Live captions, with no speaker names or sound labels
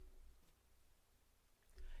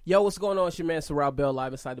Yo, what's going on? It's your man Siril Beil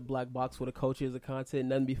live inside the black box with a culture is a content,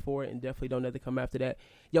 nothing before it, and definitely don't have to come after that.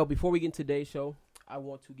 Yo, before we get into today's show, I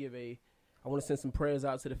want to send some prayers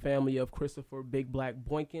out to the family of Christopher Big Black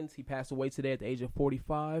Boykins. He passed away today at the age of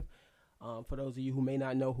 45. For those of you who may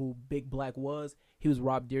not know who Big Black was, he was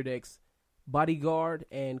Rob Dyrdek's bodyguard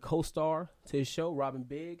and co-star to his show, Robbing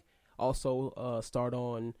Big. Also starred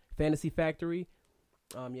on Fantasy Factory.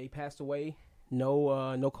 He passed away.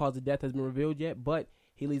 No cause of death has been revealed yet, but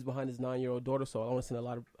he leaves behind his 9-year-old daughter, so I want to send a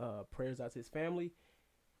lot of prayers out to his family.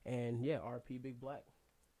 And, yeah, R.P. Big Black.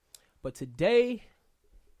 But today,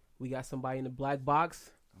 we got somebody in the black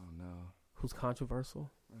box. Oh, no. Who's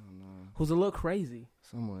controversial. Oh, no. Who's a little crazy.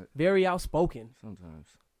 Somewhat. Very outspoken. Sometimes.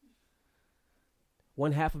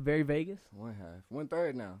 One half of Very Vegas. One half.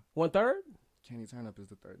 1/3 now. 1/3? Kenny Turnup is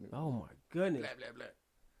the third new. Oh, my goodness. Blah, blah, blah.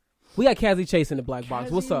 We got Kazzy Chase in the black box.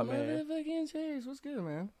 Kazzy, What's up, man? Motherfucking Chase. What's good,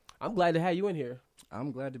 man? I'm glad to have you in here.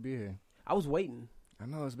 I'm glad to be here. I was waiting. I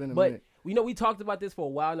know it's been a But, minute. we talked about this for a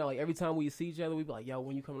while now. Like, every time we see each other, we be like, yo,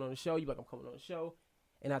 when you coming on the show? You be like, I'm coming on the show.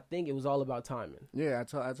 And I think it was all about timing. Yeah,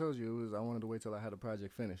 I told you I wanted to wait till I had a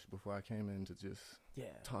project finished before I came in to just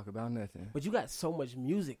talk about nothing. But you got so much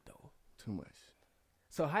music, though. Too much.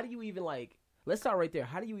 So how do you even, let's start right there.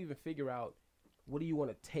 How do you even figure out what do you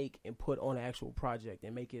want to take and put on an actual project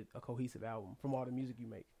and make it a cohesive album from all the music you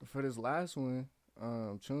make? For this last one,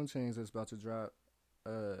 Tune Chains that's about to drop,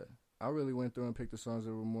 I really went through and picked the songs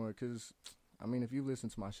that were more, because, I mean, if you've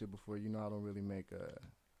listened to my shit before, you know I don't really make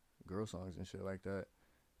girl songs and shit like that.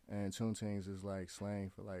 And Tune Chains is like slang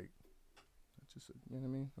for just, you know what I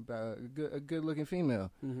mean, about a good looking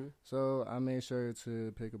female. Mm-hmm. So I made sure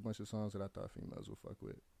to pick a bunch of songs that I thought females would fuck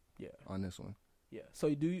with. Yeah. On this one. Yeah.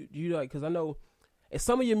 So do you like, because I know it's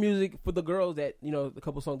some of your music for the girls that, you know, the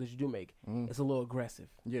couple songs that you do make, it's a little aggressive.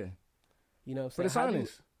 Yeah. You know what I'm saying? But it's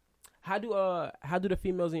honest. How do the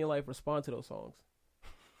females in your life respond to those songs?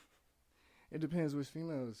 It depends which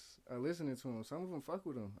females are listening to them. Some of them fuck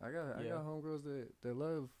with them. I got homegirls that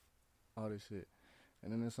love all this shit,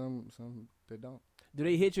 and then there's some that don't. Do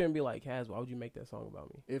they hit you and be like, Kaz, why would you make that song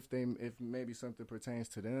about me? If maybe something pertains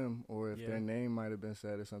to them, or if their name might have been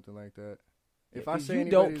said or something like that. If I say you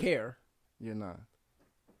don't care. Yeah, nah.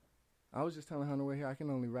 I was just telling her on the way here, I can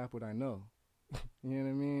only rap what I know. You know what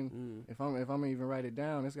I mean? If I'm gonna even write it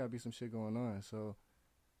down, there's gotta be some shit going on. So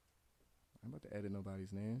I'm about to edit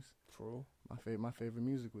nobody's names. True. My favorite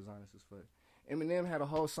music was honest as fuck. Eminem had a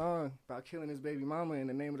whole song about killing his baby mama, and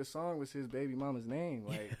the name of the song was his baby mama's name.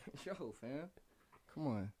 Like, yo, fam, come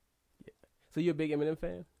on. Yeah. So you a big Eminem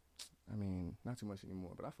fan? I mean, not too much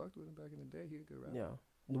anymore, but I fucked with him back in the day. He a good rapper. Yeah.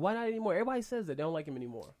 Why not anymore? Everybody says that they don't like him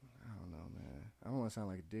anymore. I don't know, man. I don't want to sound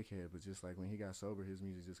like a dickhead, but just like when he got sober, his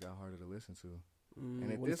music just got harder to listen to.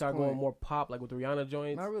 And when he started going more pop, like with the Rihanna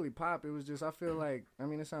joints? Not really pop. It was just, I feel like, I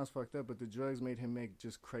mean, it sounds fucked up, but the drugs made him make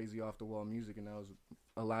just crazy off-the-wall music, and that was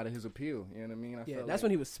a lot of his appeal. You know what I mean? That's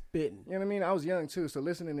when he was spitting. You know what I mean? I was young, too, so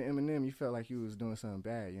listening to Eminem, you felt like you was doing something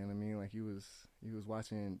bad. You know what I mean? Like you was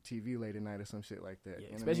watching TV late at night or some shit like that. Yeah,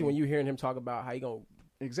 you know especially when you hearing him talk about how he gonna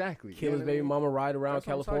exactly kill his baby mama, ride around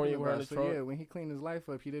California wearing a truck. Yeah, when he cleaned his life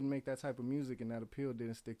up, he didn't make that type of music, and that appeal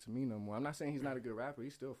didn't stick to me no more. I'm not saying he's not a good rapper.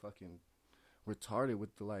 He's still fucking retarded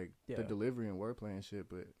with the delivery and wordplay and shit,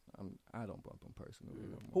 but I don't bump him personally. No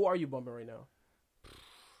more. Who are you bumping right now?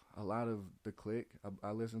 A lot of the Clique.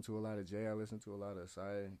 I listen to a lot of Jay. I listen to a lot of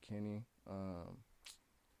Sai, Kenny,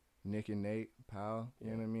 Nick and Nate, Powell.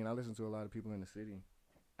 You know what I mean? I listen to a lot of people in the city.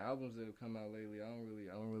 Albums that have come out lately, I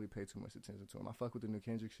don't really pay too much attention to them. I fuck with the new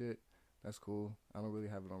Kendrick shit. That's cool. I don't really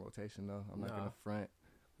have it on rotation though. I'm not gonna front.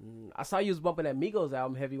 I saw you was bumping that Migos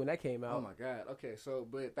album heavy when that came out. Oh my god. Okay, so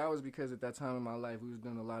but that was because at that time in my life we was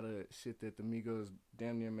doing a lot of shit that the Migos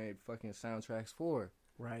damn near made fucking soundtracks for.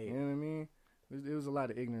 Right. You know what I mean? There was a lot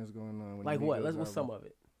of ignorance going on. Like what? What's some of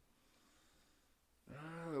it?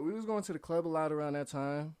 We was going to the club a lot around that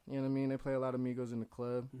time. You know what I mean? They play a lot of Migos in the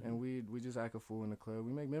club, and we just act a fool in the club.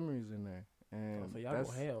 We make memories in there, and so y'all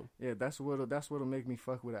go ham. Yeah, that's what'll make me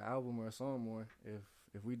fuck with an album or a song more.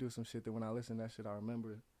 If we do some shit that when I listen to that shit, I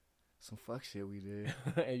remember some fuck shit we did,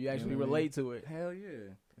 and you actually relate to it. Hell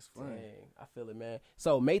yeah, it's fun. Dang, I feel it, man.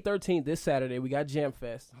 So May 13th, this Saturday, we got Jam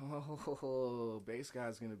Fest. Oh, Bass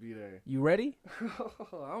Guy's gonna be there. You ready?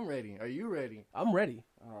 I'm ready. Are you ready? I'm ready.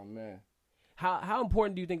 Oh man. How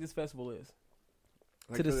important do you think this festival is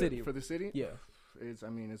to the city? For the city? Yeah.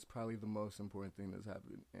 It's probably the most important thing that's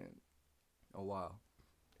happened in a while.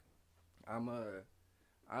 I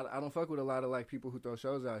don't fuck with a lot of like people who throw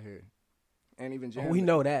shows out here. And even Jam. Oh, we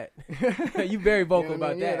know that. You very vocal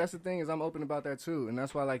about that. Yeah, that's the thing is I'm open about that too. And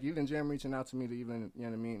that's why like even Jam reaching out to me to even, you know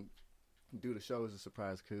what I mean, do the show is a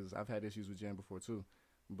surprise because I've had issues with Jam before too.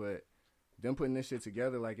 But them putting this shit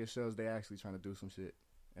together, like, it shows they actually trying to do some shit.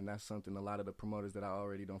 And that's something a lot of the promoters that I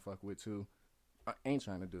already don't fuck with, too, ain't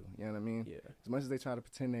trying to do. You know what I mean? Yeah. As much as they try to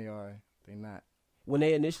pretend they are, they not. When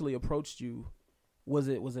they initially approached you, was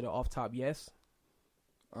it an off-top yes?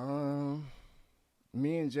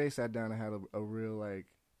 Me and Jay sat down and had a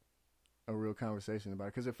real conversation about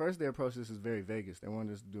it. Because at first they approached us as very Vegas. They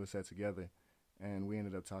wanted us to do a set together. And we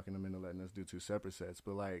ended up talking them into letting us do 2 separate sets.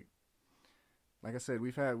 But like I said,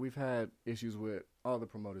 we've had issues with all the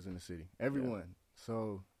promoters in the city. Everyone. Yeah.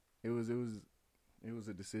 So it was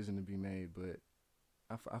a decision to be made, but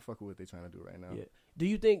I fuck with what they're trying to do right now. Yeah. Do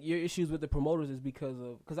you think your issues with the promoters is because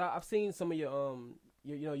I've seen some of your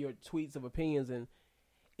your tweets of opinions, and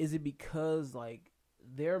is it because like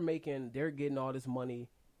they're getting all this money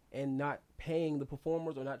and not paying the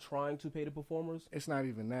performers or not trying to pay the performers? It's not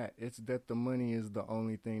even that. It's that the money is the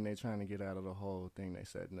only thing they're trying to get out of the whole thing they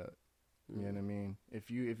setting up. You know what I mean? If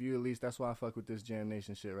you at least, that's why I fuck with this Jam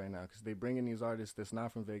Nation shit right now, because they bringing these artists that's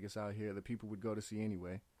not from Vegas out here that people would go to see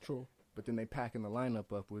anyway. True. But then they packing the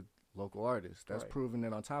lineup up with local artists. That's right. Proving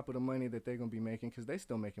that on top of the money that they're going to be making, because they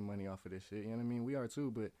still making money off of this shit. You know what I mean? We are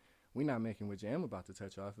too, but we not making what Jam about to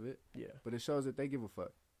touch off of it. Yeah. But it shows that they give a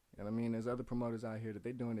fuck. You know what I mean? There's other promoters out here that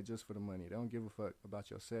they doing it just for the money. They don't give a fuck about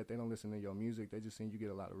your set. They don't listen to your music. They just seen you get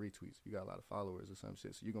a lot of retweets. You got a lot of followers or some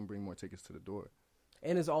shit, so you're going to bring more tickets to the door.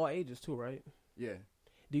 And it's all ages too, right? Yeah.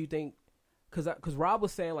 Do you think, because Rob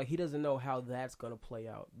was saying like he doesn't know how that's going to play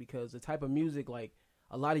out, because the type of music like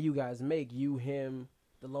a lot of you guys make, you, him,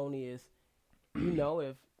 Thelonious, you know,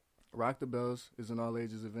 if Rock the Bells is an all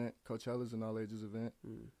ages event, Coachella's an all ages event.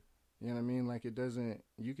 You know what I mean? Like, it doesn't,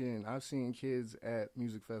 I've seen kids at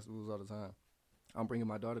music festivals all the time. I'm bringing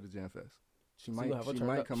my daughter to Jam Fest. She might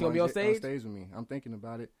come on stage with me. I'm thinking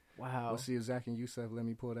about it. Wow. We'll see if Zach and Yusef let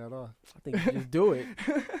me pull that off. I think you should just do it.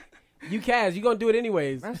 You Kaz, you gonna do it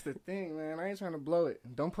anyways. That's the thing, man. I ain't trying to blow it.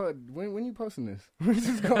 Don't put, when you posting this? What's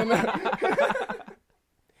just going on?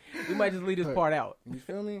 We might just leave this part out. You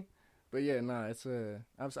feel me? But yeah, nah, it's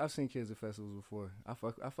I've seen kids at festivals before. I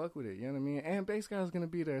fuck with it. You know what I mean? And Bass Guy's gonna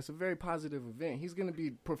be there. It's a very positive event. He's gonna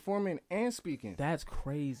be performing and speaking. That's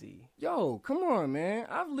crazy. Yo, come on, man.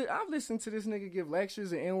 I've listened to this nigga give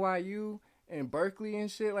lectures at NYU and Berkeley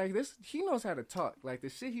and shit like this. He knows how to talk. Like, the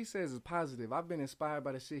shit he says is positive. I've been inspired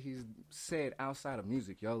by the shit he's said outside of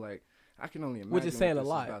music, yo. Like, I can only imagine which is saying what a this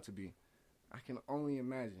lot. Is about to be. I can only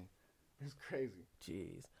imagine. It's crazy.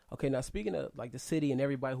 Jeez. Okay, now speaking of like the city and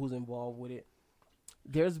everybody who's involved with it,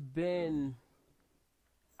 there's been,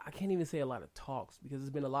 I can't even say a lot of talks, because there's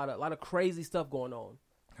been a lot of crazy stuff going on.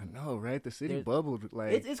 I know, right? The city bubbled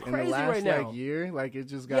like it's crazy in the last right now. like year. Like, it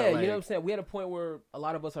just got you know like, what I'm saying? We had a point where a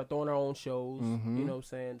lot of us are throwing our own shows. Mm-hmm. You know what I'm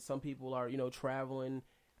saying? Some people are, traveling,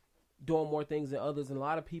 doing more things than others, and a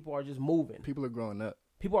lot of people are just moving. People are growing up.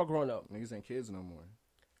 People are growing up. Niggas ain't kids no more.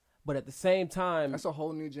 But at the same time, that's a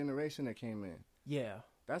whole new generation that came in. Yeah.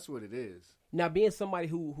 That's what it is. Now, being somebody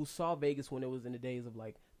who saw Vegas when it was in the days of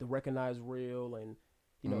like the Recognized Real and,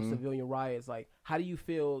 civilian riots, like, how do you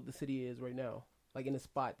feel the city is right now? Like, in the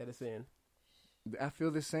spot that it's in? I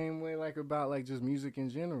feel the same way, like, about like just music in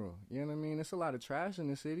general. You know what I mean? It's a lot of trash in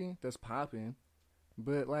the city that's popping.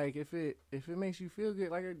 But like, if it makes you feel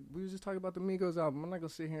good, like we was just talking about the Migos album, I'm not gonna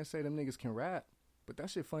sit here and say them niggas can rap, but that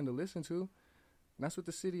shit fun to listen to. And that's what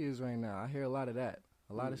the city is right now. I hear a lot of that.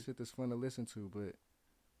 A lot of shit that's fun to listen to, but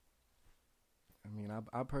I mean,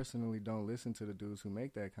 I personally don't listen to the dudes who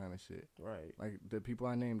make that kind of shit. Right. Like the people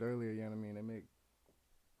I named earlier, you know what I mean? They make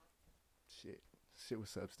shit with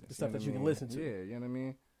substance. The stuff that you can listen to. Yeah, you know what I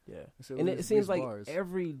mean? Yeah. And it seems like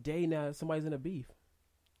every day now somebody's in a beef.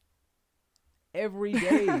 Every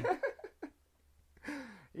day.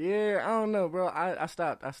 Yeah, I don't know, bro. I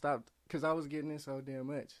stopped because I was getting it so damn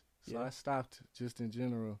much. So Yeah. I stopped just in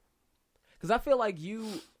general. Because I feel like you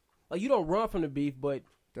don't run from the beef, but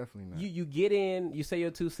Definitely not. you get in, you say your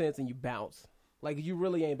 2 cents, and you bounce. Like, you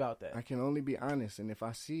really ain't about that. I can only be honest, and if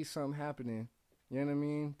I see something happening, you know what I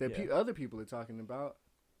mean, that other people are talking about,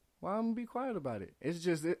 well, I'm going to be quiet about it. It's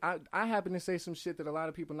just, I happen to say some shit that a lot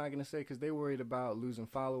of people not going to say because they worried about losing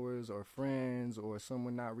followers or friends or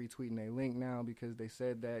someone not retweeting their link now because they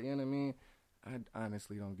said that, you know what I mean? I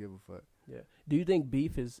honestly don't give a fuck. Yeah. Do you think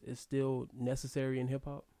beef is still necessary in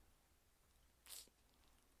hip-hop?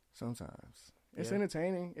 Sometimes. It's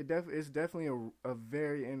entertaining. It's definitely a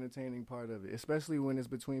very entertaining part of it, especially when it's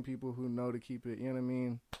between people who know to keep it, you know what I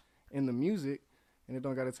mean, in the music, and it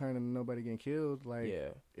don't got to turn into nobody getting killed. Like,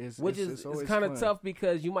 it's kind of tough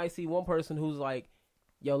because you might see one person who's like,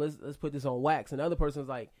 yo, let's put this on wax, and the other person's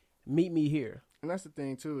like, meet me here. And that's the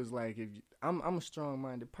thing too, is like, I'm a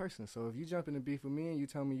strong-minded person, so if you jump in the beef with me and you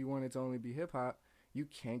tell me you want it to only be hip-hop, You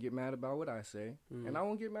can't get mad about what I say, and I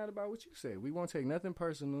won't get mad about what you say. We won't take nothing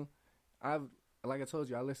personal. Like I told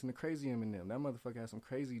you, I listen to Crazy Eminem. That motherfucker has some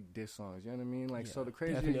crazy diss songs. You know what I mean? Like, so the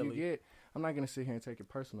crazier you get, I'm not gonna sit here and take it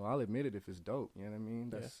personal. I'll admit it if it's dope. You know what I mean?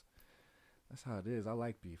 That's how it is. I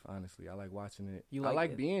like beef, honestly. I like watching it. I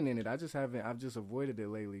like being in it. I've just avoided it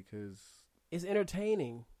lately because it's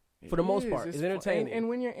entertaining. For the most part, it's entertaining. And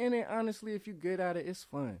when you're in it, honestly, if you're good at it, it's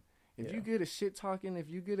fun. If you good at shit talking, if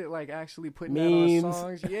you good at like actually putting memes. that on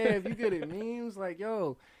songs, if you good at memes, like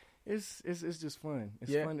yo, it's just fun.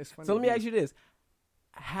 It's fun. It's fun. So let me ask you this: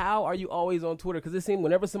 how are you always on Twitter? Because it seems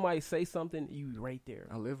whenever somebody say something, you right there.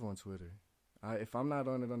 I live on Twitter. If I'm not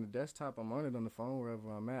on it on the desktop, I'm on it on the phone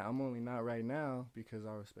wherever I'm at. I'm only not right now because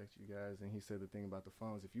I respect you guys. And he said the thing about the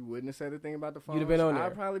phones. If you wouldn't have said the thing about the phones, you'd have been on there.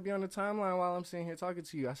 I'd probably be on the timeline while I'm sitting here talking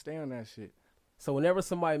to you. I stay on that shit. So whenever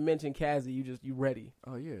somebody mentioned Kazzy, you ready.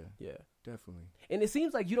 Oh, yeah. Yeah. Definitely. And it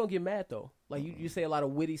seems like you don't get mad, though. Like, you say a lot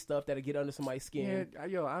of witty stuff that'll get under somebody's skin.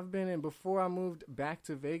 Yeah, I've been in, before I moved back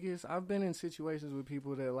to Vegas, I've been in situations with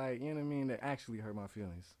people that, like, you know what I mean, that actually hurt my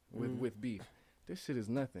feelings with beef. This shit is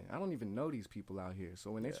nothing. I don't even know these people out here. So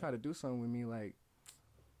when they try to do something with me, like,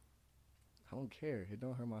 I don't care. It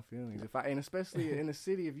don't hurt my feelings. And especially in the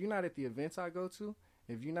city, if you're not at the events I go to,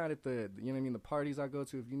 if you're not at the, you know what I mean, the parties I go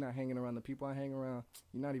to, if you're not hanging around the people I hang around,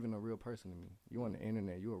 you're not even a real person to me. You on the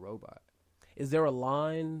internet. You're a robot. Is there a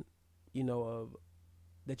line, of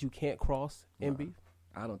that you can't cross in beef?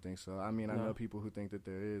 I don't think so. I mean, I know people who think that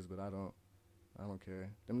there is, but I don't care.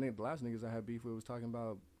 The last niggas I had beef with was talking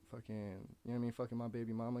about fucking, you know what I mean, fucking my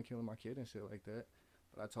baby mama, killing my kid and shit like that.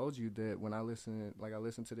 But I told you that when I listened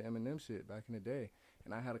to the Eminem shit back in the day,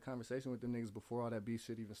 and I had a conversation with them niggas before all that beef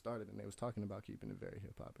shit even started, and they was talking about keeping it very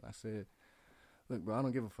hip-hop. And I said, look, bro, I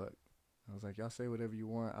don't give a fuck. I was like, y'all say whatever you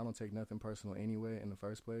want. I don't take nothing personal anyway in the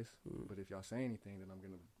first place. But if y'all say anything, then I'm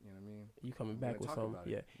going to, you know what I mean? You coming back with something.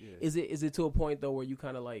 Yeah. Yeah. Is it to a point, though, where you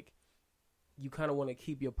kind of like, you kind of want to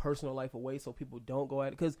keep your personal life away so people don't go at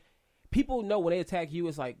it? Because people know when they attack you,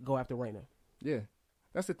 it's like, go after Raina. Yeah.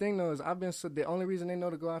 That's the thing, though, is the only reason they know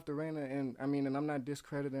to go after Raina, and I'm not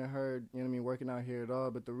discrediting her, you know what I mean, working out here at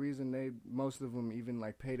all, but the reason most of them even,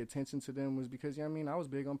 like, paid attention to them was because, you know what I mean, I was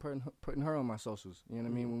big on putting her on my socials, you know what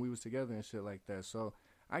I mean, when we was together and shit like that. So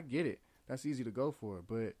I get it. That's easy to go for.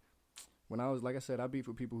 But when I was, like I said, I beef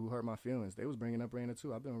with people who hurt my feelings. They was bringing up Raina,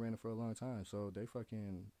 too. I've been with Raina for a long time, so they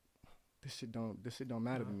fucking, this shit don't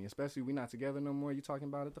matter to me, especially we not together no more. You talking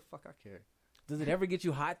about it, the fuck I care. Does it ever get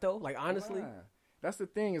you hot, though? Like, honestly? Nah. That's the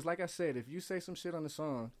thing, is like I said, if you say some shit on the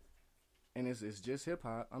song and it's just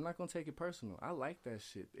hip-hop, I'm not going to take it personal. I like that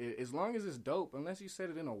shit. As long as it's dope, unless you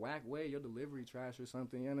said it in a whack way, your delivery trash or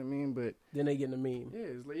something, you know what I mean? But then they getting the meme.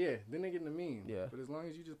 Yeah, then they getting the meme. Yeah. But as long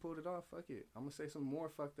as you just pulled it off, fuck it. I'm going to say some more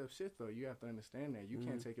fucked up shit, though. You have to understand that. You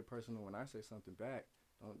can't take it personal when I say something back.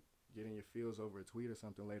 Don't get in your feels over a tweet or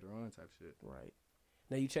something later on type shit. Right.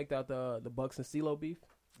 Now, you checked out the Bucks and CeeLo beef?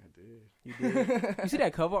 I did. You did? You see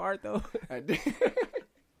that cover art, though? I did.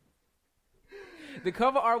 The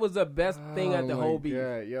cover art was the best thing at the whole beef.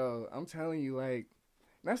 Yeah, yo, I'm telling you, like,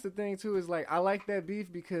 that's the thing, too, is, like, I like that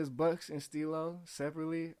beef because Bucks and CeeLo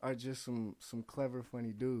separately are just some clever,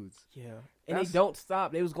 funny dudes. Yeah. And they don't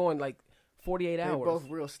stop. They was going, like, 48 hours. They're both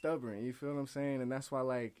real stubborn, you feel what I'm saying? And that's why,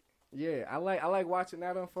 like, yeah, I like watching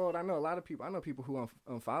that unfold. I know people who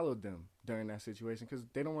unfollowed them during that situation because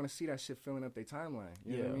they don't want to see that shit filling up their timeline.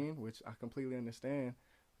 You know what I mean? Which I completely understand.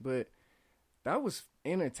 But that was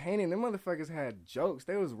entertaining. Them motherfuckers had jokes.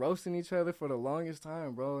 They was roasting each other for the longest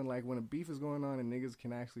time, bro. And, like, when a beef is going on and niggas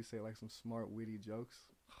can actually say, like, some smart, witty jokes.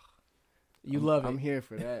 Love it. I'm here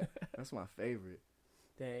for that. That's my favorite.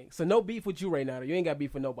 Dang. So no beef with you right now. You ain't got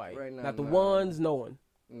beef with nobody. Right now, not the ones, no one.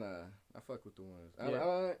 Nah, I fuck with the ones.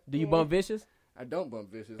 Yeah. Do you bump Vicious? I don't bump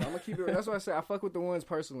Vicious. I'm gonna keep it. That's why I say I fuck with the ones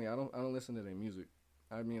personally. I don't listen to their music.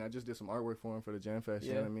 I mean, I just did some artwork for them for the Jam Fest.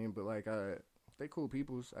 You know what I mean? But like, they cool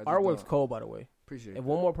peoples. Artwork's cold, by the way. Appreciate it. If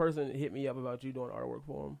one more person hit me up about you doing artwork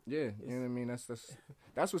for them, yeah, you know what I mean.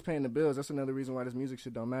 That's what's paying the bills. That's another reason why this music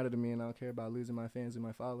shit don't matter to me, and I don't care about losing my fans and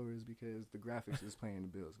my followers because the graphics is paying the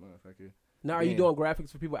bills, motherfucker. Now, are you doing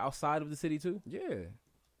graphics for people outside of the city too? Yeah.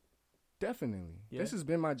 Definitely. Yeah. This has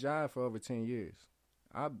been my job for over 10 years.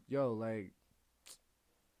 I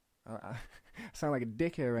sound like a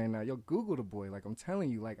dickhead right now. Yo, Google the boy. Like, I'm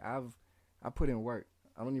telling you, like, I put in work.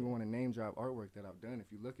 I don't even want to name drop artwork that I've done.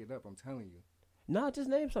 If you look it up, I'm telling you. Nah, just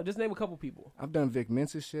name some. Just name a couple people. I've done Vic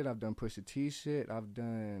Mensa shit. I've done Pusha T shit. I've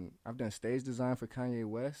done stage design for Kanye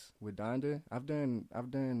West with Donda. I've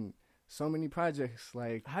done so many projects.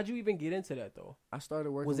 Like, how'd you even get into that though? I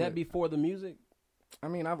started working. Was that before the music? I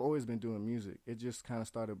mean, I've always been doing music. It just kind of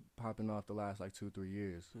started popping off the last, like, 2-3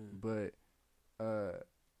 years. But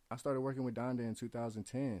I started working with Donda in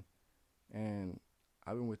 2010, and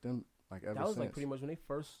I've been with them like ever since. That was like pretty much when they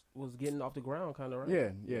first was getting off the ground, kind of,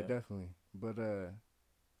 right? Yeah, definitely. But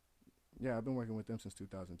yeah, I've been working with them since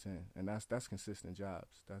 2010, and that's consistent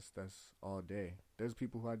jobs. That's all day. There's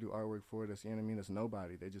people who I do artwork for. That's, you know what I mean. It's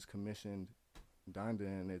nobody. They just commissioned Donda,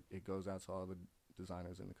 and it goes out to all the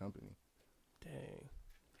designers in the company. Dang.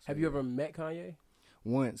 So, Have you ever met Kanye?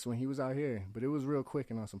 Once when he was out here, but it was real quick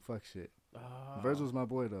and on some fuck shit. Virgil's my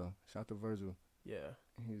boy though. Shout out to Virgil. Yeah.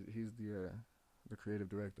 He's the creative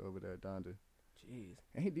director over there at Donda. Jeez.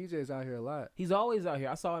 And he DJs out here a lot. He's always out here.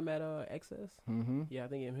 I saw him at XS. Mm-hmm. Yeah, I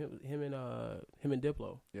think him and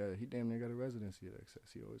Diplo. Yeah, he damn near got a residency at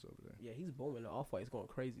XS. He always over there. Yeah, he's booming. The Off-White's going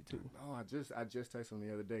crazy too. Oh, I just texted him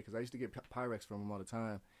the other day because I used to get Pyrex from him all the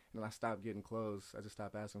time, and then I stopped getting clothes. I just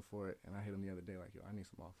stopped asking for it, and I hit him the other day like, yo, I need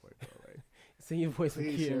some Off-White, bro. Like, send your voice some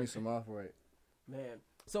please send me some Off-White. Man.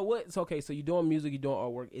 So what? So okay. So you're doing music. You're doing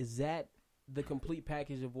artwork. Is that the complete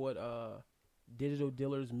package of what Digital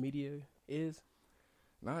Dealers Media is?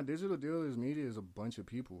 Nah, Digital Dealers Media is a bunch of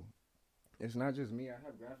people. It's not just me. I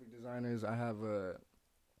have graphic designers. I have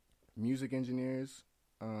music engineers.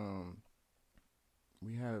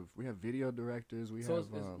 We have video directors. It's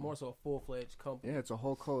more so a full-fledged company. Yeah, it's a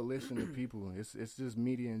whole coalition of people. It's just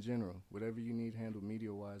media in general. Whatever you need handled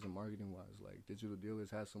media-wise and marketing-wise. Like, Digital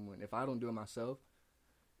Dealers has someone. If I don't do it myself,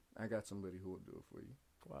 I got somebody who will do it for you.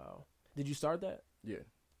 Wow. Did you start that? Yeah.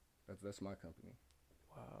 That's my company.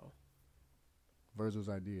 Wow. Virgil's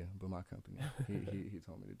idea, but my company. He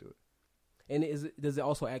told me to do it. And does it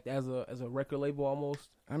also act as a record label almost?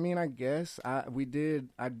 I mean, I guess I did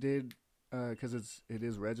because it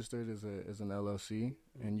is registered as an LLC,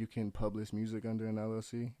 and you can publish music under an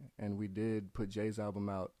LLC, and we did put Jay's album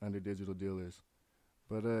out under Digital Dealers,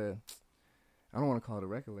 but I don't want to call it a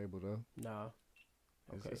record label though. Nah.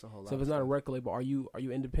 Okay. It's a whole lot. So if it's not a record label, are you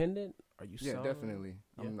independent? Are you? Yeah, signed? definitely.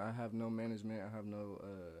 Yeah. I have no management. I have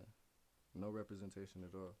no representation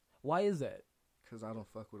at all. Why is that? Because I don't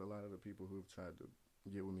fuck with a lot of the people who have tried to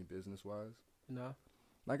get with me business wise. No.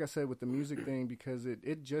 Like I said, with the music thing, because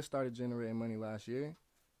it just started generating money last year.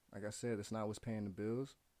 Like I said, it's not what's paying the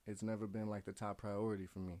bills. It's never been like the top priority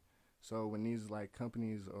for me. So when these like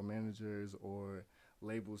companies or managers or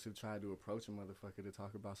labels have tried to approach a motherfucker to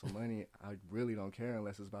talk about some money, I really don't care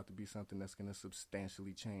unless it's about to be something that's going to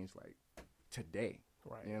substantially change like today.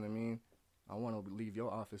 Right. You know what I mean? I want to leave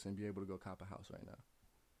your office and be able to go cop a house right now.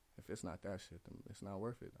 If it's not that shit, then it's not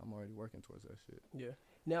worth it. I'm already working towards that shit. Yeah.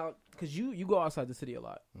 Now, because you go outside the city a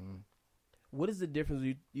lot. Mm-hmm. What is the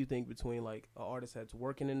difference you think between like an artist that's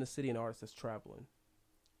working in the city and an artist that's traveling?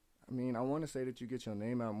 I mean, I want to say that you get your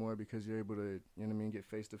name out more because you're able to, you know what I mean, get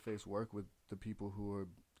face-to-face work with the people who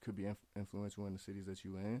could be influential in the cities that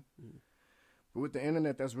you in. Mm. But with the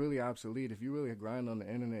internet, that's really obsolete. If you really grind on the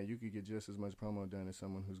internet, you could get just as much promo done as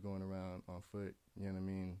someone who's going around on foot, you know what I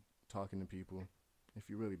mean, talking to people, if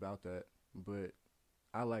you're really about that. But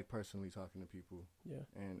I like personally talking to people,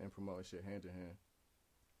 and promoting shit hand to hand.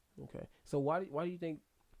 Okay. So why do you think,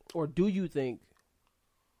 or do you think,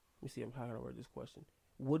 let me see, how can I word this question?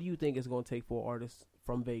 What do you think it's going to take for artists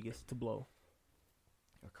from Vegas to blow?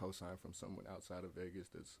 A cosign from someone outside of Vegas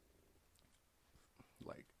that's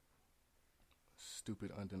like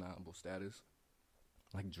stupid, undeniable status,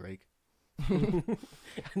 like Drake. I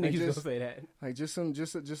knew you was gonna say that. Like just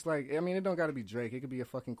like, I mean, it don't got to be Drake. It could be a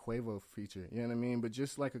fucking Quavo feature. You know what I mean? But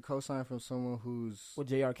just like a cosign from someone who's. Well,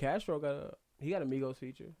 J.R. Castro got a Migos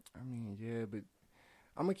feature. I mean, yeah, but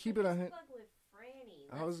I'm gonna keep it on him.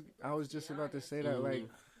 I was just about to say that, like,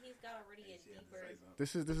 he's got already a deeper.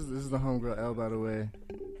 This is the homegirl L, by the way,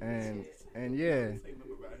 and yeah,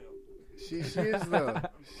 she is though,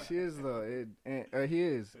 he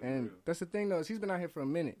is, and that's the thing though, is he's been out here for a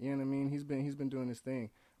minute, you know what I mean? He's been doing his thing.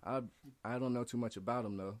 I don't know too much about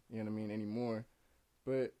him though, you know what I mean, anymore.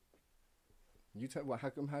 But how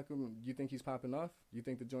come you think he's popping off? You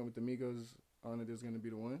think the joint with the Migos on it is gonna be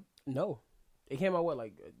the one? No. It came out,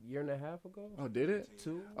 like a year and a half ago? Oh, did it?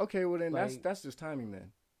 2? Okay, well then that's just timing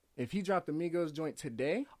then. If he dropped the Migos joint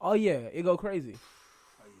today, oh yeah, it go crazy.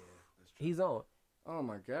 Oh yeah, that's true. He's on. Oh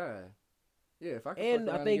my god. Yeah, if I could. And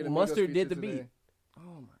I think Mustard did the beat.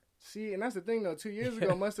 Oh my. See, and that's the thing though. 2 years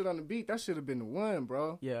ago, Mustard on the beat, that should have been the one,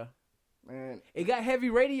 bro. Yeah. Man, it got heavy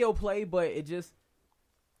radio play, but it just.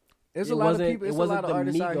 There's a lot of people. There's a lot of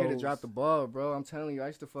artists out here to drop the ball, bro. I'm telling you, I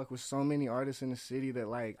used to fuck with so many artists in the city that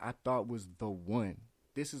like I thought was the one.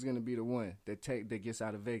 This is gonna be the one that gets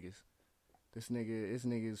out of Vegas. This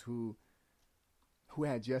niggas who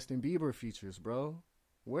had Justin Bieber features, bro.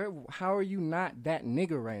 How are you not that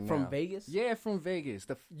nigga right now? From Vegas? Yeah, from Vegas.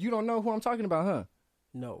 You don't know who I'm talking about, huh?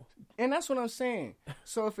 No. And that's what I'm saying.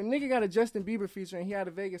 So if a nigga got a Justin Bieber feature and he out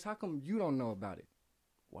of Vegas, how come you don't know about it?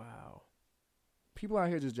 Wow. People out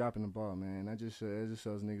here just dropping the ball, man. It just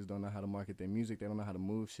shows niggas don't know how to market their music. They don't know how to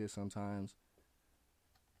move shit sometimes.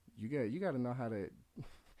 You got to know how to.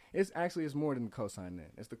 It's more than the cosign then.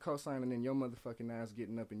 It's the cosign and then your motherfucking ass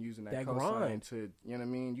getting up and using that cosign grind. to, you know what I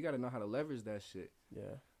mean? You got to know how to leverage that shit. Yeah.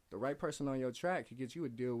 The right person on your track could get you a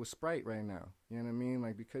deal with Sprite right now. You know what I mean?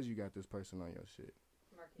 Like, because you got this person on your shit.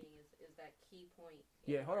 Marketing is that key point.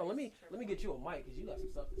 Yeah, hold on. Let me get you a mic because you got some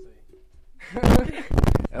stuff to say.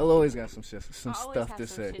 Elle always got some shit, some I always stuff have to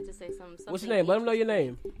some say. shit to say. What's your name? Let them know your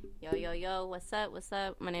name. Yo, what's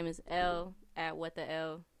up? My name is L at What the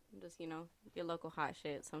L. Just, your local hot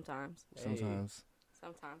shit sometimes.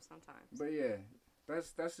 Sometimes. But yeah,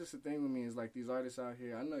 that's just the thing with me is like these artists out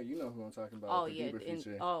here. I know you know who I'm talking about. Oh, with the yeah. Bieber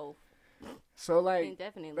feature. So like,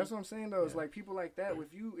 definitely. that's what I'm saying though. It's Yeah. like people like that.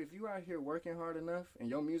 If you out here working hard enough and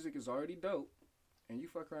your music is already dope, and you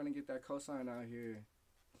fuck around and get that cosign out here,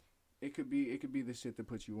 it could be the shit that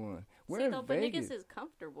puts you on. See, though, but niggas is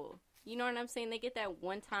comfortable. You know what I'm saying? They get that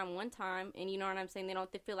one time, and you know what I'm saying? They don't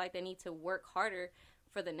feel like they need to work harder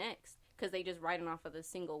for the next because they just riding off of the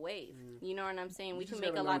single wave. You know what I'm saying? We can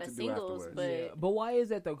make a lot of singles, but Yeah. But why is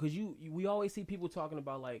that though? Because we always see people talking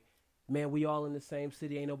about like, man, we all in the same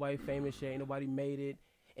city. Ain't nobody famous yet. Ain't nobody made it.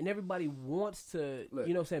 And everybody wants to, Look,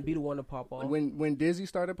 you know what I'm saying, be the one to pop off. When Dizzy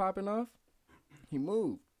started popping off, he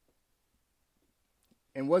moved.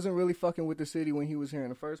 And wasn't really fucking with the city when he was here in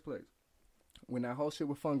the first place. When that whole shit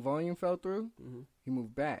with Funk Volume fell through, he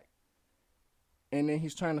moved back. And then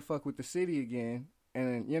he's trying to fuck with the city again.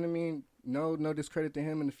 And, you know what I mean? No discredit to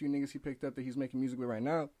him and the few niggas he picked up that he's making music with right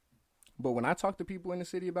now. But when I talk to people in the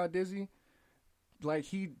city about Dizzy, like,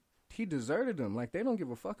 he deserted them. Like, they don't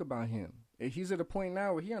give a fuck about him. He's at a point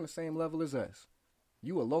now where he on the same level as us.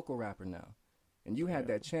 You a local rapper now. And you had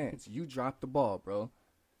that chance. You dropped the ball, bro.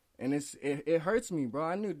 And it hurts me, bro.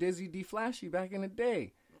 I knew Dizzy D Flashy back in the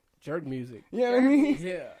day. Jerk music. You know what I mean?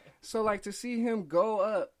 Yeah. So, like, to see him go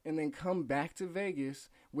up and then come back to Vegas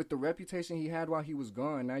with the reputation he had while he was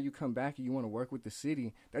gone, now you come back and you want to work with the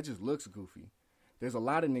city, that just looks goofy. There's a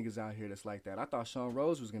lot of niggas out here that's like that. I thought Sean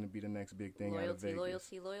Rose was going to be the next big thing out of Vegas.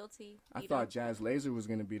 Loyalty. I thought Jazz Laser was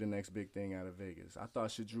going to be the next big thing out of Vegas. I thought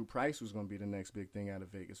Shadrew Price was going to be the next big thing out of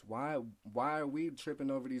Vegas. Why are we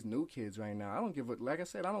tripping over these new kids right now? I don't give a, like I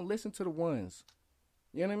said, I don't listen to the ones.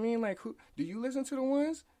 You know what I mean? Like, do you listen to the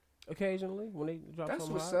ones? Occasionally, when they drop That's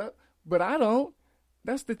something what's hot. up. But I don't.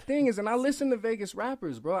 That's the thing is, and I listen to Vegas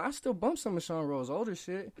rappers, bro. I still bump some of Sean Rose's older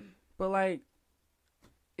shit. But, like,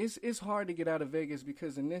 it's hard to get out of Vegas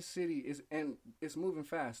because in this city, it's moving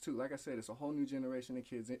fast, too. Like I said, it's a whole new generation of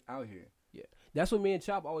kids out here. Yeah. That's what me and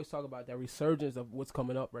Chop always talk about, that resurgence of what's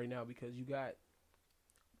coming up right now, because you got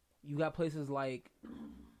places like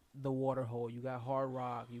the Waterhole, you got Hard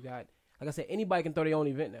Rock, you got, like I said, anybody can throw their own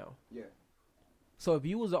event now. Yeah. So if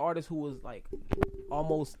you was an artist who was like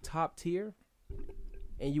almost top tier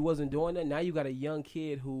and you wasn't doing that, now you got a young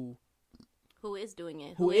kid who is doing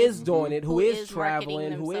it, who is doing it, who is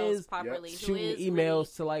traveling, who is properly, shooting who is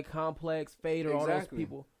emails to like Complex, Fader, all those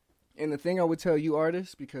people. And the thing I would tell you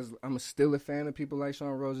artists, because I'm still a fan of people like Sean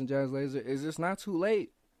Rose and Jazz Laser, is it's not too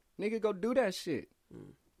late. Nigga, go do that shit.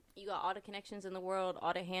 You got all the connections in the world,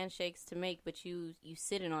 all the handshakes to make, but you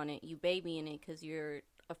sitting on it, you babying it because you're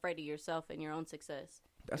afraid of yourself and your own success.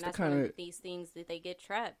 That's and the kind of these things that they get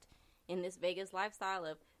trapped in this Vegas lifestyle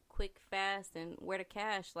of quick, fast, and where to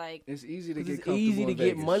cash. Like, it's easy to get it's easy to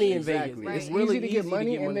get Vegas. money in Exactly. Vegas. Right. It's really easy to get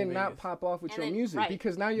money and in then not Vegas. pop off with And your then- music right.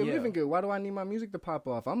 because now you're Yeah. living good. Why do I need my music to pop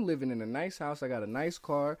off? I'm living in a nice house. I got a nice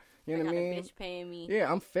car. You know I what got I a mean? bitch paying me.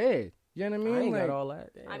 Yeah, I'm fed. You know what I mean? I ain't Like, got all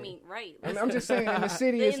that. Damn. I mean, right. I'm just saying, in the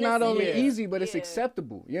city, In it's the not only city. easy, but it's Yeah.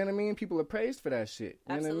 acceptable. You know what I mean? People are praised for that shit.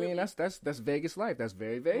 You know what I mean? Absolutely. That's Vegas life. That's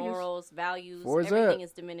very Vegas. Morals, values, Forza. everything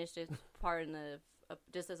is diminished as part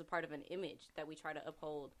just as a part of an image that we try to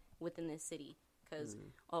uphold within this city. Because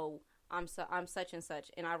I'm such and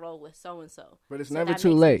such, and I roll with so and so. But it's So never that too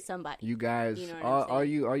makes me late. somebody. You guys, You know what I'm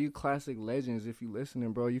saying? are you classic legends? If you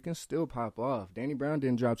listening, bro, you can still pop off. Danny Brown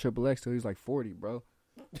didn't drop Triple X till he was like 40, bro.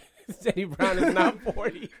 Danny Brown is not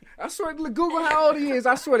 40. I swear, Google how old he is.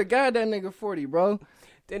 I swear to God, that nigga 40, bro.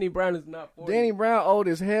 Danny Brown is not 40. Danny Brown old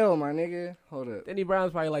as hell, my nigga. Hold up. Danny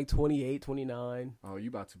Brown's probably like 28, 29. Oh, you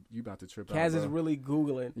about to trip Kaz out, is bro. really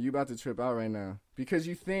Googling. You about to trip out right now because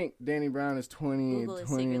you think Danny Brown is 20 Google and is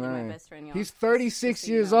secretly my 29. best friend, y'all. He's 36 Just so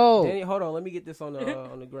you years know. old. Danny, hold on. Let me get this on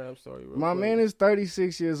the gram story real My quick. man is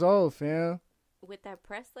 36 years old, fam. With that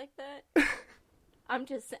press like that? I'm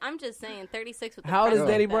just saying, 36 with the How old press is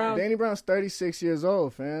like Danny that. Brown? Danny Brown's 36 years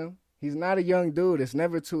old, fam. He's not a young dude. It's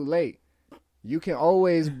never too late. You can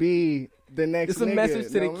always be the next It's a nigga.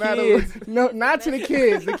 message to the kids. No, not to the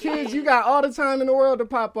kids. The kids, you got all the time in the world to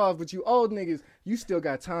pop off, but you old niggas, you still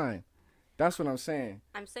got time. That's what I'm saying.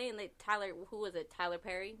 I'm saying that who was it? Tyler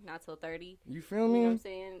Perry, not till 30. You feel You me? know what I'm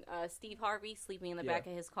saying? Steve Harvey sleeping in the back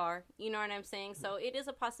of his car. You know what I'm saying? So it is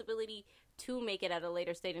a possibility to make it at a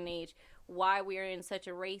later state and age. Why we're in such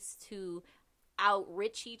a race to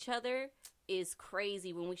outrich each other is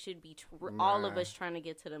crazy when we should be all of us trying to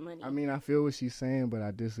get to the money. I mean, I feel what she's saying, but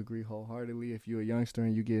I disagree wholeheartedly. If you're a youngster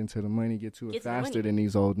and you get into the money, get to it faster than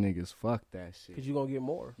these old niggas. Fuck that shit. Because you're going to get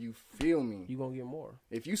more. You feel me? You're going to get more.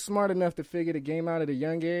 If you smart enough to figure the game out at a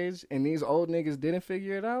young age and these old niggas didn't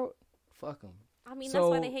figure it out, fuck them. I mean, that's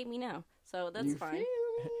why they hate me now. So that's fine.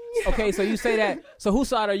 Okay, so you say that. So whose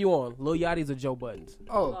side are you on? Lil Yachty's or Joe Budden's?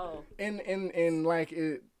 In like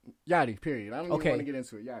it, Yachty, period. I don't even want to get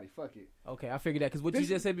into it. Yachty, fuck it. Okay, I figured that because what you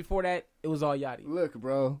just said before that, it was all Yachty. Look,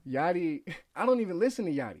 bro, Yachty. I don't even listen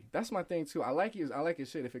to Yachty. That's my thing too. I like his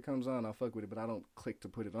shit. If it comes on, I'll fuck with it, but I don't click to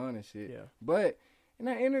put it on and shit. Yeah. But in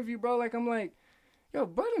that interview, bro, like I'm like, yo,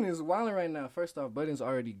 Budden is wilding right now. First off, Budden's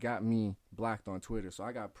already got me blocked on Twitter, so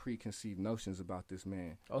I got preconceived notions about this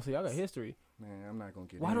man. Oh, so y'all got history. Man, I'm not gonna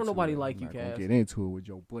get. Why don't nobody like you, Kaz? I'm not gonna get into it with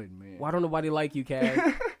Joe Budden, man. Why don't nobody like you,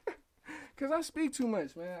 Kaz? Because I speak too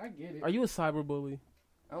much, man. I get it. Are you a cyberbully?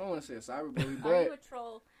 I don't want to say a cyberbully, but are you a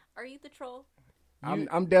troll? Are you the troll?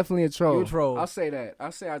 I'm definitely a troll. You a troll. I'll say that.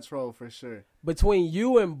 I'll say I troll for sure. Between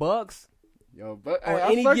you and Bucks, yo, but on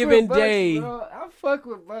any given day, bro. I fuck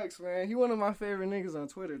with Bucks, man. He one of my favorite niggas on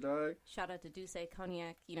Twitter, dog. Shout out to Duce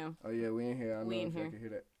Cognac, you know. Oh yeah, we in here. I know if I can hear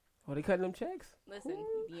that. Oh, they cutting them checks? Listen,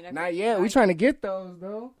 not yet. We trying to get those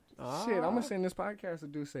though. Shit, I'm gonna send this podcast to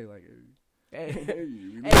Duce like.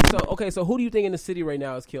 So who do you think in the city right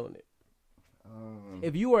now is killing it?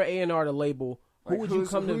 If you were A&R to label, who would you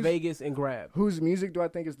come to Vegas and grab? Whose music do I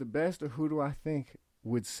think is the best, or who do I think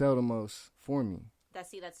would sell the most for me?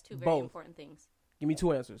 That's two very important things. Give me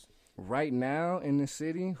two answers. Right now in the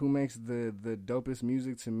city, who makes the dopest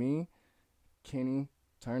music to me? Kenny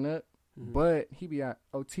Turnup. Mm-hmm. But he be at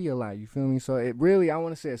OT a lot, you feel me? So it really, I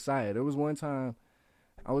want to say Asaya. There was one time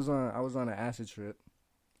I was on an acid trip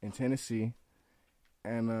in Tennessee,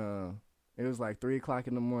 and it was like 3:00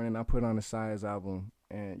 in the morning. I put on Asaya's album,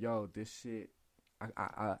 and yo, this shit,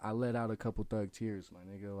 I let out a couple thug tears, my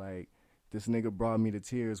nigga. Like, this nigga brought me to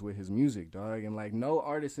tears with his music, dog. And like, no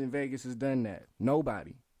artist in Vegas has done that.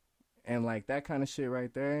 Nobody. And like, that kind of shit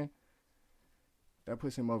right there, that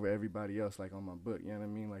puts him over everybody else, like on my book. You know what I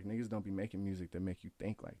mean? Like, niggas don't be making music that make you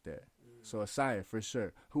think like that. So Asaya, for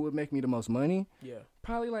sure. Who would make me the most money? Yeah.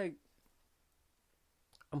 Probably like.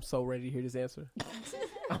 I'm so ready to hear this answer.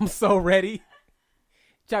 I'm so ready.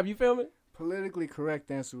 Chop, you feel me? Politically correct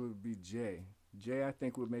answer would be Jay. Jay, I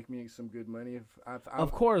think, would make me some good money.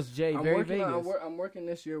 Of course, Jay. Very Vegas. I'm working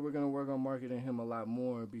this year. We're going to work on marketing him a lot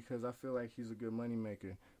more because I feel like he's a good money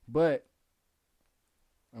maker. But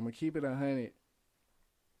I'm going to keep it 100.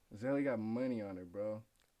 Zelly got money on her, bro.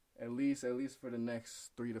 At least for the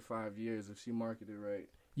next 3 to 5 years if she marketed right.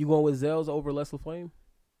 You going with Zell's over Les LaFlame?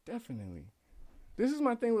 Definitely. This is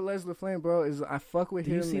my thing with Les LaFlame, bro, is I fuck with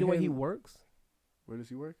him. Do you see the way he works? Where does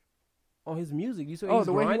he work? On his music. You said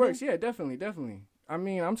the way he works. Yeah, definitely. I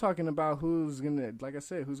mean, I'm talking about who's going to, like I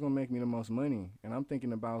said, who's going to make me the most money. And I'm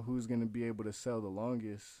thinking about who's going to be able to sell the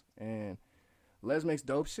longest. And Les makes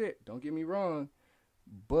dope shit. Don't get me wrong.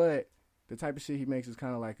 But the type of shit he makes is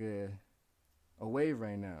kind of like a wave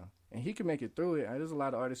right now. And he can make it through it. There's a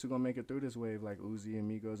lot of artists who going to make it through this wave, like Uzi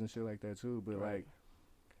and Migos and shit like that, too. But, like,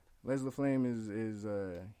 Les LaFlame is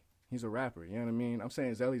he's a rapper, you know what I mean? I'm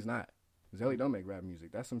saying Zelly's not. Zelly don't make rap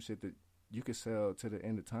music. That's some shit that you could sell to the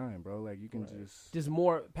end of time, bro. Like, you can just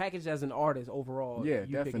more packaged as an artist overall. Yeah,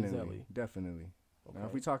 you definitely. Okay. Now,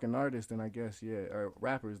 if we talking artists, then I guess, or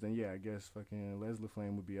rappers, then I guess fucking Les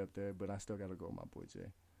LaFlame would be up there, but I still got to go with my boy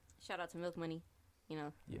Jay. Shout out to Milk Money, you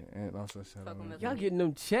know. Yeah, and also shout out to y'all getting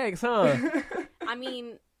them checks, huh? I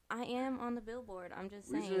mean, I am on the billboard. I'm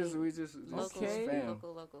just saying. We just local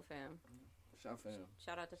fam. Shout fam.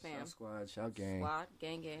 Shout out to fam. Shout squad. Shout gang. Squad,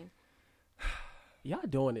 gang. Y'all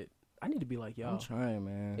doing it. I need to be like y'all. I'm trying,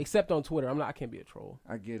 man. Except on Twitter. I can't be a troll.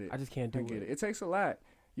 I get it. I just can't do it. I get it. It takes a lot.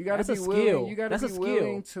 You got to be willing. You got to be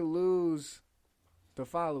willing to lose the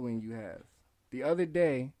following you have. The other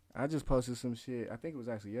day, I just posted some shit. I think it was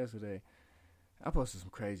actually yesterday. I posted some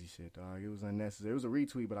crazy shit, dog. It was unnecessary. It was a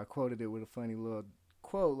retweet, but I quoted it with a funny little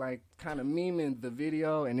quote, like kind of memeing the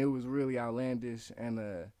video, and it was really outlandish. And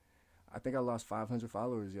I think I lost 500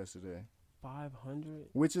 followers yesterday. 500?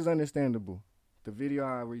 Which is understandable. The video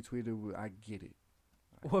I retweeted, I get it.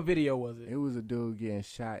 What video was it? It was a dude getting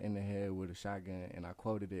shot in the head with a shotgun, and I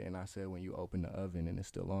quoted it, and I said, "When you open the oven and it's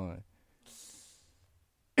still on."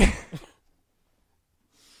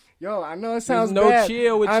 Yo, I know it sounds There's no bad.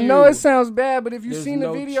 chill with I you. know it sounds bad, but if you've There's seen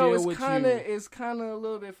no the video, chill it's with kind you. of a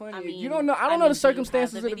little bit funny. I mean, you don't know. I don't know do you the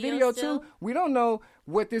circumstances have of the video still? too. We don't know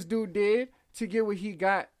what this dude did to get what he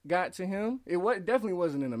got to him. It definitely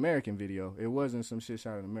wasn't an American video. It wasn't some shit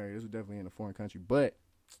shot in America. This was definitely in a foreign country. But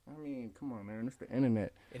I mean, come on, man. It's the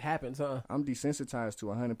internet. It happens, huh? I'm desensitized to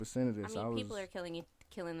 100% of this. I mean, people are killing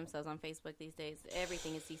themselves on Facebook these days.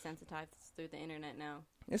 Everything is desensitized through the internet now.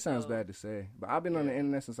 It sounds bad to say, but I've been on the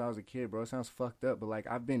internet since I was a kid, bro. It sounds fucked up, but like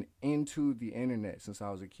I've been into the internet since I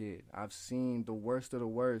was a kid. I've seen the worst of the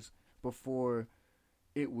worst before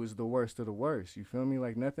it was the worst of the worst. You feel me?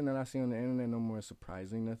 Like nothing that I see on the internet no more is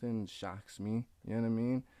surprising. Nothing shocks me. You know what I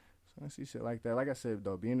mean? So I see shit like that. Like I said,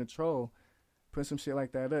 though, being a troll, put some shit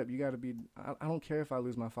like that up, you got to be, I don't care if I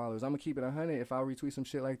lose my followers. I'm going to keep it 100. If I retweet some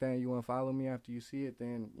shit like that and you want to follow me after you see it,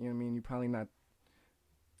 then, you know what I mean, you probably not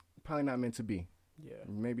meant to be. Yeah.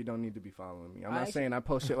 Maybe don't need to be following me. I'm not saying I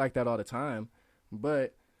post shit like that all the time,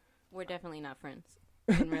 but. We're definitely not friends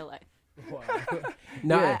in real life. Wow.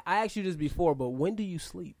 Now, Yeah. I asked you this before, but when do you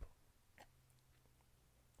sleep?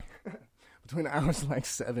 Between the hours like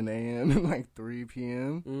 7 a.m. and like 3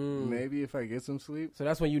 p.m. Mm. Maybe if I get some sleep. So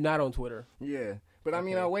that's when you're not on Twitter. Yeah. But I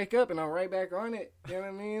mean, Okay. I wake up and I'm right back on it. You know what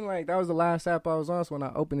I mean? Like, that was the last app I was on. So when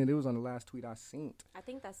I opened it was on the last tweet I seen. I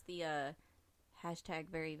think that's the hashtag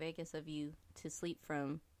very Vegas of you to sleep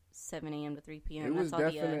from 7 a.m. to 3 p.m. It was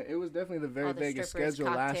definitely the very all the Vegas strippers,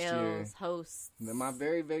 schedule last year. cocktails, hosts. My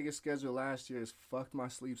very Vegas schedule last year has fucked my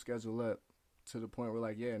sleep schedule up to the point where,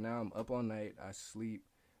 like, yeah, now I'm up all night. I sleep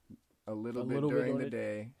a little bit during the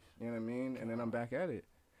day. You know what I mean? And then I'm back at it.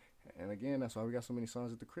 And again, that's why we got so many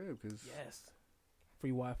songs at the crib. Cause Yes. Free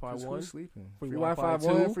Wi-Fi 1. who's sleeping? Free Free Wi-Fi Wi-Fi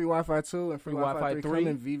 1, 2, free Wi-Fi 2, and free Wi-Fi 3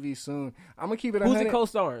 coming VV soon. I'm going to keep it 100. Who's it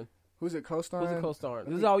co-starring? Who's it co-starring? Who's it co-starring? Let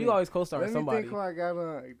This me is all you think. always co-star Let somebody. me think who I got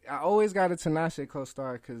on. I always got a Tinashe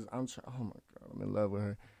co-star because oh my God, I'm in love with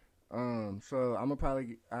her. So I'm gonna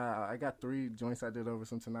probably I got 3 joints I did over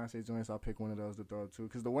some Tinashe joints. I'll pick one of those to throw up too.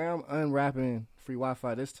 Because the way I'm unwrapping Free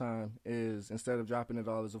Wi-Fi this time is instead of dropping it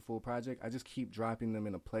all as a full project, I just keep dropping them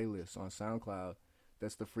in a playlist on SoundCloud.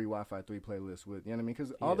 That's the Free Wi-Fi 3 playlist with, you know what I mean?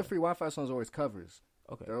 Because all the Free Wi-Fi songs are always covers.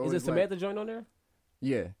 Okay. They're Is always it Samantha joined on there?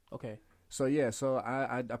 Yeah. Okay. So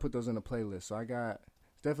I put those in a playlist. So I got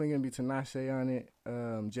it's definitely gonna be Tinashe on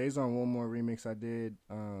it. Jay's on one more remix I did.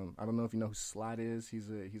 I don't know if you know who Slot is. He's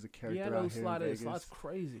a character Yeah, I know out who here Slot in is. Vegas. Slot's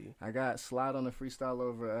crazy. I got Slot on a freestyle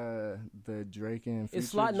over the Drake and Future Is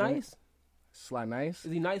Slot joint. nice? Slot nice.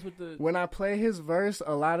 Is he nice with the... When I play his verse,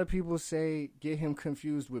 a lot of people say get him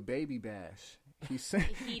confused with Baby Bash.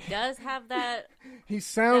 He does have that. He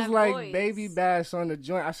sounds that like voice. Baby Bash on the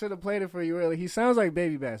joint. I should have played it for you earlier. He sounds like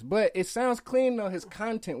Baby Bash, but it sounds clean though. His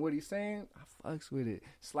content, what he's saying, I fucks with it.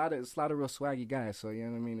 Slot a real swaggy guy, so you know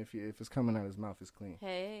what I mean. If it's coming out of his mouth, it's clean.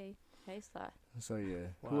 Hey, Slot. So yeah,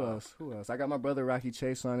 Wow. Who else? I got my brother Rocky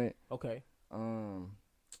Chase on it. Okay. Um,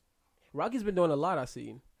 Rocky's been doing a lot, I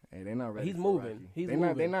seen. hey, they're not ready. He's for moving. Rocky.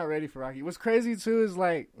 Moving. They're not ready for Rocky. What's crazy too is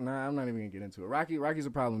like, nah, I'm not even gonna get into it. Rocky's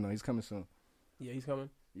a problem though. He's coming soon. Yeah, he's coming.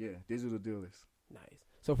 Yeah, digital dealers. Nice.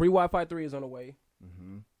 So Free Wi-Fi 3 is on the way.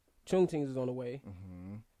 Mm-hmm. Chung Tings is on the way.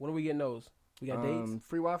 Mm-hmm. When are we getting those? We got dates?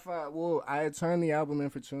 Free Wi-Fi. Well, I had turned the album in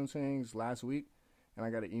for Tune Things last week, and I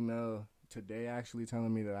got an email today actually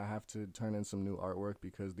telling me that I have to turn in some new artwork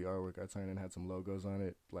because the artwork I turned in had some logos on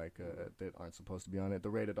it, like that aren't supposed to be on it. The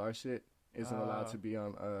rated R shit isn't allowed to be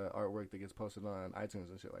on artwork that gets posted on iTunes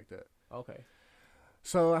and shit like that. Okay.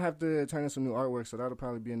 So I have to turn in some new artwork, so that'll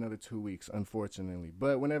probably be another 2 weeks, unfortunately.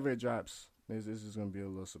 But whenever it drops, this is going to be a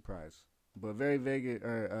little surprise. But very Vegas,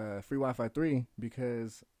 Free Wi-Fi 3,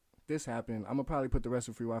 because this happened, I'm going to probably put the rest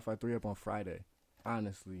of Free Wi-Fi 3 up on Friday,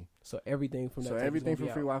 honestly. So everything from that So tape is everything gonna from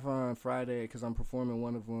be Free out. Wi-Fi on Friday, because I'm performing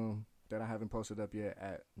one of them that I haven't posted up yet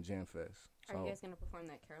at Jam Fest. Are So you guys gonna perform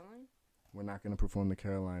that Caroline? we're not going to perform the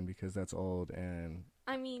Caroline because that's old and...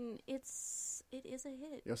 I mean, it is a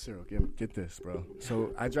hit. Yo, Cyril, get this, bro.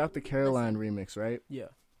 So I dropped the Caroline remix, right? Yeah.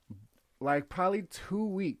 Like probably 2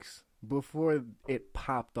 weeks before it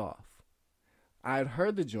popped off. I had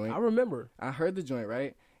heard the joint. I remember. I heard the joint,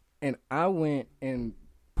 right? And I went and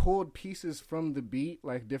pulled pieces from the beat,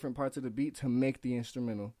 like different parts of the beat, to make the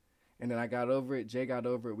instrumental. And then I got over it. Jay got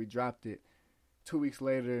over it. We dropped it. 2 weeks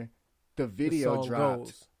later, the video song dropped,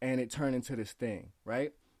 goes. and it turned into this thing,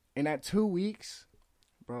 right? And at 2 weeks,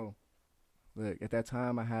 bro, look, at that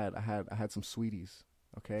time I had some sweeties.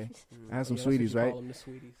 Okay, I had some that's sweeties, what you right? call them, the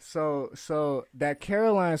sweeties. So that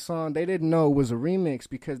Caroline song, they didn't know was a remix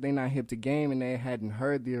because they not hip to game and they hadn't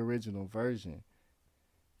heard the original version.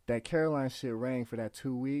 That Caroline shit rang for that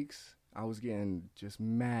 2 weeks. I was getting just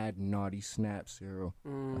mad naughty snaps, Siril.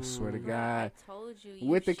 I swear to God. I told you.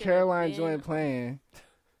 With the Caroline joint playing.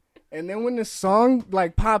 And then when the song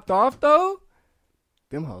like popped off though,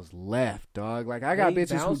 them hoes left, dog. Like I got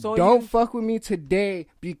bitches who don't fuck with me today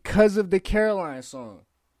because of the Caroline song.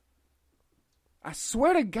 I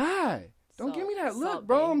swear to God. Don't give me that look,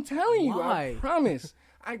 bro. I'm telling you. I promise.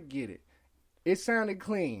 I get it. It sounded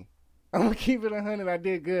clean. I'm going to keep it 100. I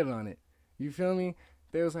did good on it. You feel me?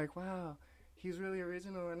 They was like, wow, he's really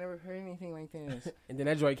original. I never heard anything like this. And then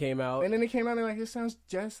that joint came out. And then it came out and they're like, it sounds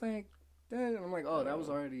just like that. And I'm like, oh, that was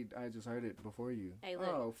already, I just heard it before you. Hey,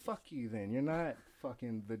 oh, fuck you then. You're not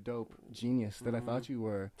fucking the dope genius that I thought you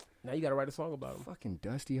were. Now you got to write a song about him. Fucking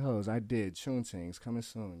dusty hoes. I did. Choontings coming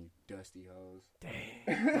soon, you dusty hoes.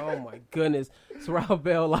 Dang. Oh my goodness. Siril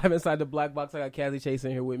Beil live inside the Black Box. I got Kazzy Chase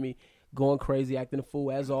in here with me. Going crazy, acting a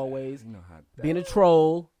fool as always. You know how being a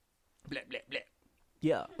troll. Blah, blah, blah.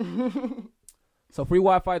 Yeah. So Free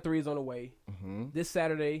Wi-Fi 3 is on the way. Mm-hmm. This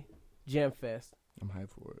Saturday, Jam Fest. I'm hyped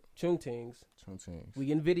for it. Choontings. Choontings. We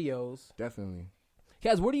getting videos. Definitely.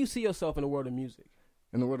 Kaz, where do you see yourself in the world of music?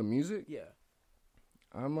 In the world of music? Yeah.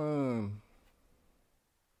 I'm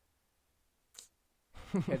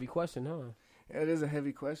Heavy question, huh? It is a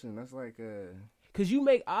heavy question. That's like Cause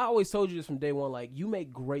I always told you this from day one, like you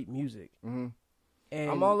make great music. Mm-hmm.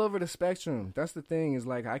 And I'm all over the spectrum. That's the thing is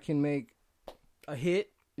like I can make a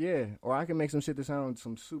hit. Yeah. Or I can make some shit that sounds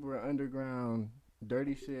some super underground,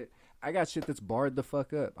 dirty shit. I got shit that's barred the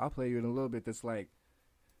fuck up. I'll play you in a little bit that's like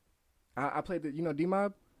I played the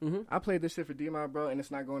D-Mob? Mm-hmm. I played this shit for D-Mob, bro, and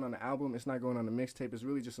it's not going on the album. It's not going on the mixtape. It's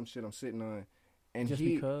really just some shit I'm sitting on. And just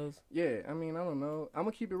because? Yeah, I mean, I don't know. I'm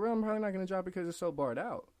going to keep it real. I'm probably not going to drop it because it's so barred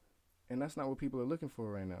out. And that's not what people are looking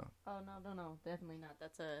for right now. Oh, no. Definitely not.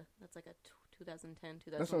 That's like a 2010,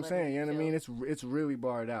 2011. That's what I'm saying. You know what I mean? It's really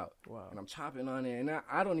barred out. Wow. And I'm chopping on it. And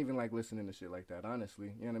I don't even like listening to shit like that,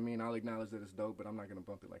 honestly. You know what I mean? I'll acknowledge that it's dope, but I'm not going to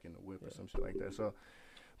bump it like in the whip or some shit like that. So,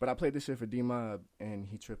 but I played this shit for D-Mob, and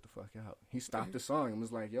he tripped the fuck out. He stopped the song and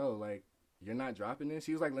was like, yo, like, you're not dropping this?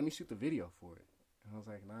 He was like, let me shoot the video for it. And I was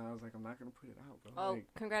like, nah. I was like, I'm not going to put it out, bro. Oh, like,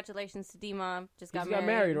 congratulations to D-Mom. Just got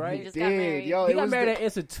married, right? He just got married. Yo, he got married at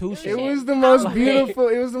Institution. It was the most beautiful.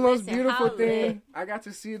 It was the most Listen, beautiful how thing. lit. I got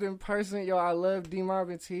to see it in person. Yo, I love D-Mob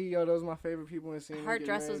and T. Yo, those are my favorite people in scene. Her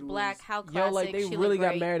dress was black. How classic. Yo, like they she really got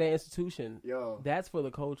great. married at Institution. Yo, that's for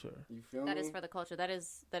the culture. You feel me? That is for the culture. That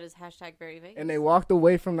is hashtag very Vegas. And they walked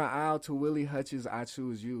away from the aisle to Willie Hutch's "I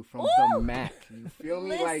Choose You" from the Mac. You feel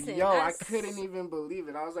me? Like, Listen, yo, I couldn't even believe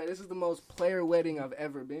it. I was like, this is the most player wedding I've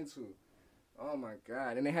ever been to. Oh my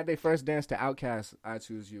God. And they had their first dance to Outkast, "I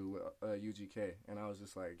Choose You" with UGK. And I was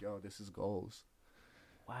just like, yo, this is goals.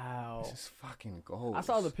 Wow. This is fucking goals. I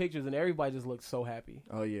saw the pictures and everybody just looked so happy.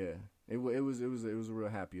 Oh yeah. It was a real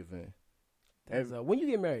happy event. When you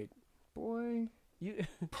get married? Boy. You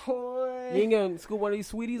Boy. You ain't gonna scoop one of these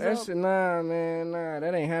sweeties up? Nah, man,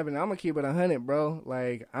 that ain't happening. I'm gonna keep it 100, bro.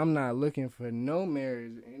 Like, I'm not looking for no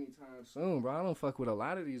marriage anytime soon, bro. I don't fuck with a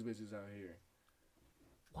lot of these bitches out here.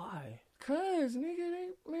 Why? Cause,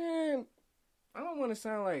 nigga, man, I don't want to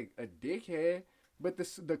sound like a dickhead, but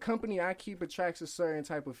the company I keep attracts a certain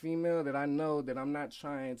type of female that I know that I'm not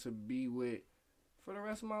trying to be with for the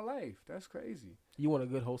rest of my life. That's crazy. You want a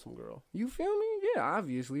good, wholesome girl. You feel me? Yeah,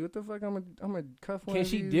 obviously. What the fuck? I'm a cuff one. Can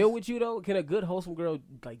she deal with you though? Can a good, wholesome girl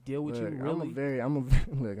like deal with you? Really? I'm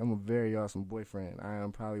a very awesome boyfriend. I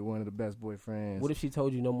am probably one of the best boyfriends. What if she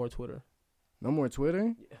told you no more Twitter? No more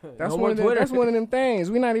Twitter? That's no one more Twitter. That's one of them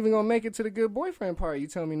things. We're not even gonna make it to the good boyfriend part. You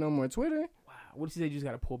tell me no more Twitter? Wow. What if she said you just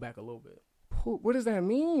gotta pull back a little bit? What does that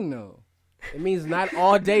mean though? It means not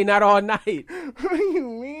all day, not all night. What do you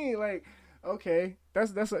mean? Like, okay,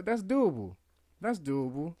 that's doable. That's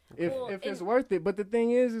doable if it's worth it. But the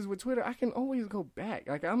thing is with Twitter, I can always go back.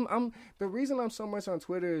 Like I'm the reason I'm so much on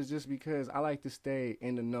Twitter is just because I like to stay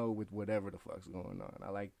in the know with whatever the fuck's going on.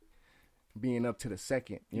 I like being up to the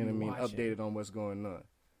second, you know what I mean, updated on what's going on.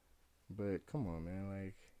 But come on, man,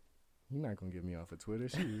 like you're not gonna get me off of Twitter.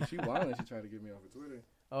 She wildin'. She tried to get me off of Twitter.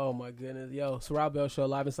 Oh my goodness, yo, Siril Beil Show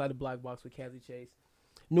live inside the Black Box with Kazzy Chase.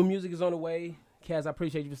 New music is on the way. Kaz, I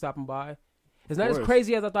appreciate you for stopping by. It's not as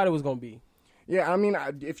crazy as I thought it was gonna be. Yeah, I mean,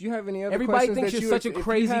 if you have any other everybody questions thinks that you're such a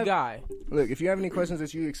crazy guy. Look, if you have any questions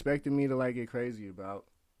that you expected me to like get crazy about,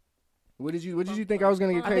 what did you think I was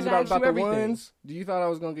gonna get crazy about the ones? Do you thought I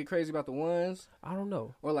was gonna get crazy about the ones? I don't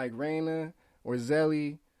know. Or like Raina or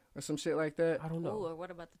Zelly or some shit like that. I don't know. Ooh, or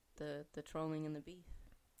what about the trolling and the beef?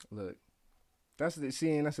 Look, That's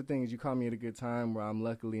the thing is you caught me at a good time where I'm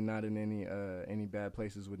luckily not in any bad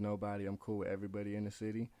places with nobody. I'm cool with everybody in the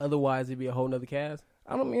city. Otherwise, it'd be a whole nother cast.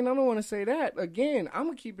 I don't want to say that. Again, I'm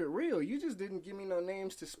going to keep it real. You just didn't give me no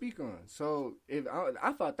names to speak on. So if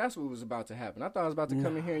I thought that's what was about to happen. I thought I was about to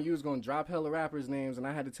come in here and you was going to drop hella rappers' names and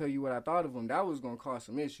I had to tell you what I thought of them. That was going to cause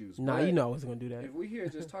some issues. Nah, but you know I wasn't going to do that. if we here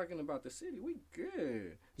just talking about the city, we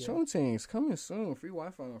good. Yeah. Show things coming soon. Free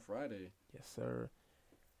Wi-Fi on Friday. Yes, sir.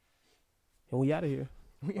 And we out of here.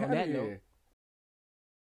 We On out that of note, here.